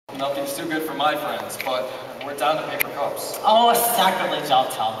Nothing's too good for my friends, but we're down to paper cups. Oh, a sacrilege I'll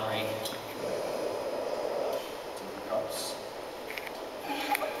tolerate. Paper cups.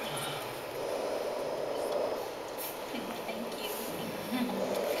 Thank you.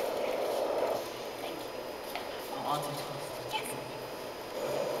 Thank you. Oh, on to toast. Yes.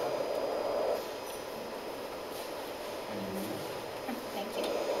 Thank you.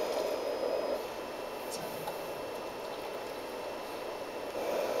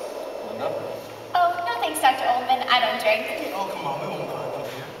 Linda? Oh, no thanks, Dr. Oldman. I don't drink. Oh, come on, we won't mind up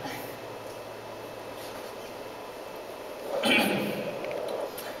here.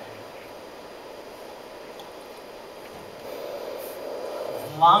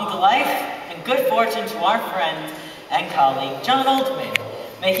 Long life and good fortune to our friend and colleague, John Oldman.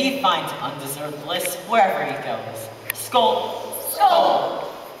 May he find undeserved bliss wherever he goes. Skål! Skål!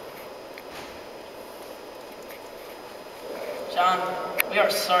 John, we are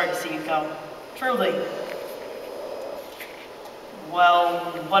sorry to see you go. Truly. Well,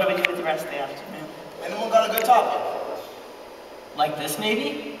 what do we do with the rest of the afternoon? Anyone got a good topic? Like this,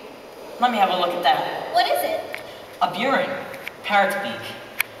 maybe? Let me have a look at that. What is it? A burin, parrot beak.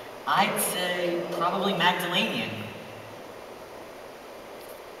 I'd say probably Magdalenian.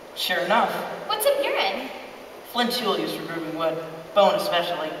 Sure enough. What's a burin? Flint tool used for grooving wood, bone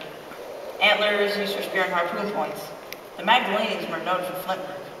especially. Antlers used for spear and harpoon points. The Magdalenians were noted for flint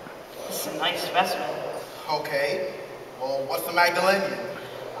work. This is a nice specimen. Okay. Well, what's the Magdalenian?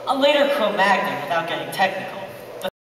 A later Cro-Magnon without getting technical.